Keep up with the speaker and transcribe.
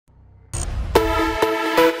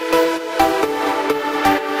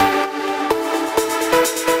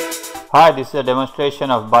Hi, this is a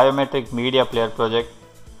demonstration of Biometric Media Player project.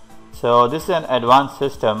 So this is an advanced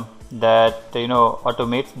system that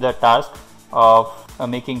automates the task of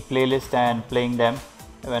making playlists and playing them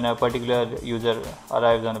when a particular user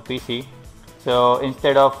arrives on a PC. So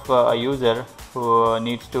instead of a user who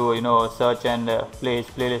needs to search and play his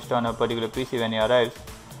playlist on a particular PC when he arrives,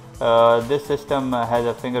 this system has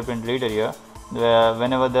a fingerprint reader here.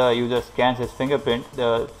 Whenever the user scans his fingerprint,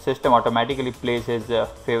 the system automatically plays his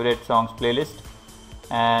favorite songs playlist,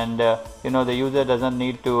 and the user doesn't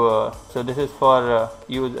need to so this is for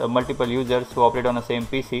multiple users who operate on the same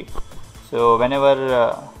PC. So whenever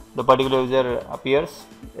the particular user appears,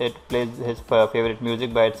 it plays his favorite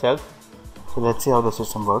music by itself. So let's see how the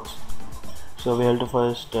system works. So we have to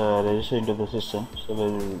first register into the system. So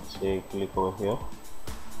we'll say click over here,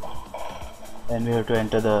 and we have to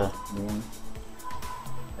enter the name,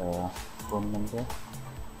 phone number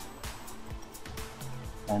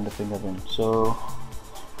and the fingerprint. So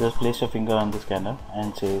just place your finger on the scanner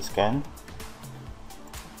and say scan,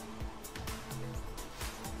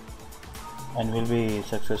 and we'll be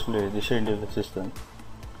successfully registered into the system.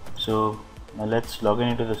 So now let's log in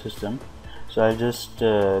into the system. So I just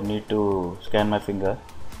need to scan my finger.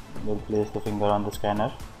 We'll place the finger on the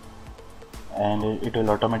scanner, and it will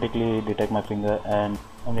automatically detect my finger, and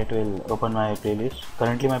it will open my playlist.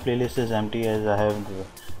 Currently my playlist is empty as I have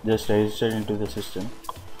just registered into the system.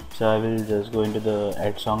 So I will just go into the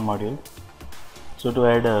add song module. So to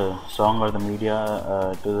add a song or the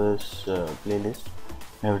media to this playlist,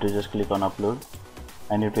 you have to just click on upload,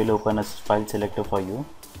 and it will open a file selector for you.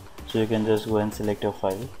 So you can just go and select your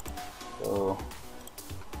file. So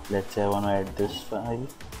let's say I want to add this file,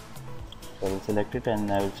 so I will select it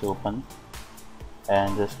and I will say open,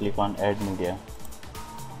 and just click on add media.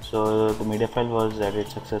 So the media file was added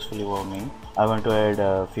successfully for me. I want to add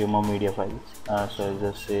a few more media files, so I'll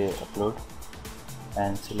just say upload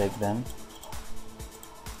and select them,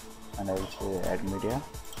 and I will say add media.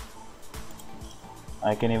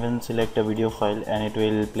 I can even select a video file and it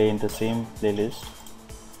will play in the same playlist.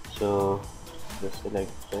 So just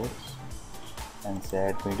select this and say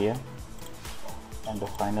add media, and the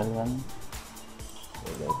final one,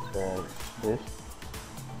 so let's add this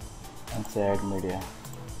and say add media.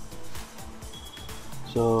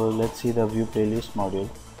 So let's see the view playlist module,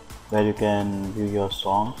 where you can view your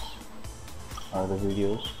songs or the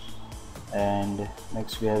videos. And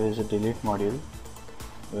next we have is a delete module,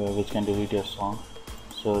 which can delete your song.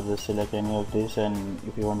 So just select any of this, and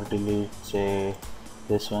if you want to delete, say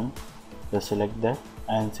this one, just select that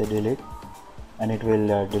and say delete, and it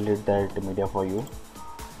will delete that media for you.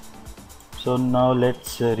 So now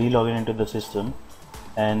let's re-log in into the system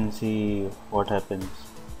and see what happens.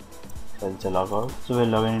 So I'll say log out. So we'll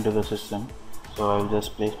log in into the system. So I'll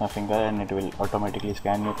just place my finger and it will automatically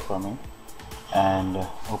scan it for me and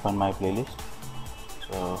open my playlist.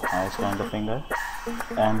 So I scan the finger,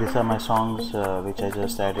 and these are my songs which I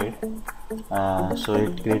just added. So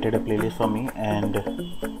it created a playlist for me and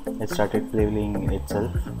it started playing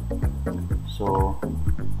itself. So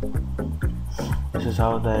this is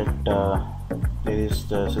how that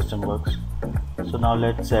playlist system works. So now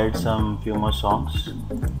let's add some few more songs,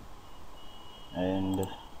 and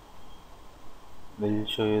we'll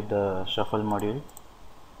show you the shuffle module.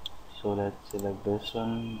 So let's select this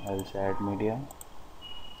one. I'll say add media.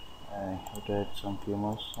 I have to add some few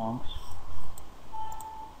more songs.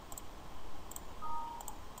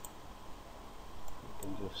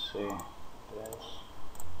 You can just say this,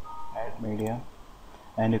 add media,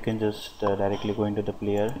 and you can just directly go into the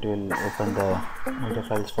player. It will open the media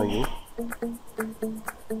files for you.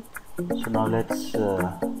 So now let's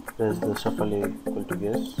press the shuffle equal to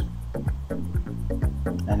yes,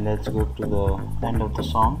 and let's go to the end of the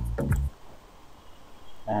song.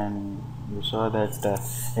 And you saw that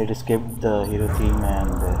it skipped the hero theme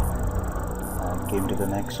and came to the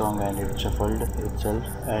next song, and it shuffled itself,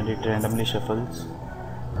 and it randomly shuffles.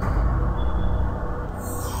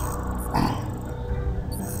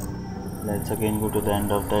 Let's again go to the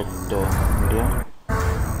end of that media,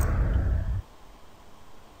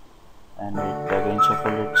 and it again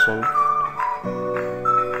shuffled itself.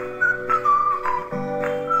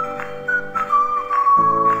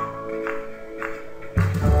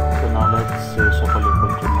 So now let's say shuffle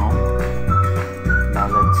equal to no. Now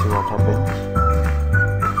let's see what happens.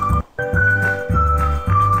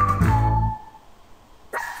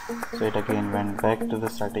 So it again went back to the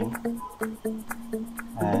starting,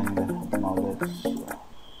 and now let's see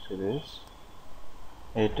this.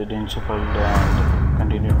 It didn't shuffle and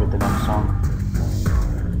continued with the next song.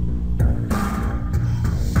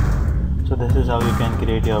 So this this is how you can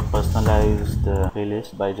create your personalized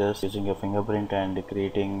playlist by just using your fingerprint and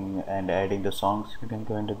creating and adding the songs. You can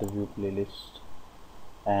go into the view playlist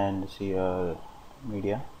and see your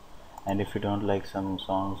media, and if you don't like some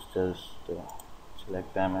songs, just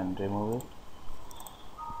select them and remove it.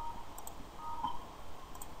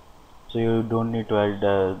 So you don't need to add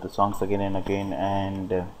the songs again and again,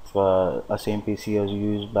 and for a same PC is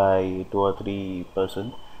used by 2 or 3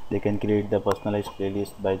 person, they can create the personalized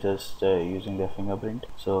playlist by just using their fingerprint.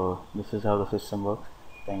 So this is how the system works.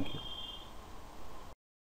 Thank you.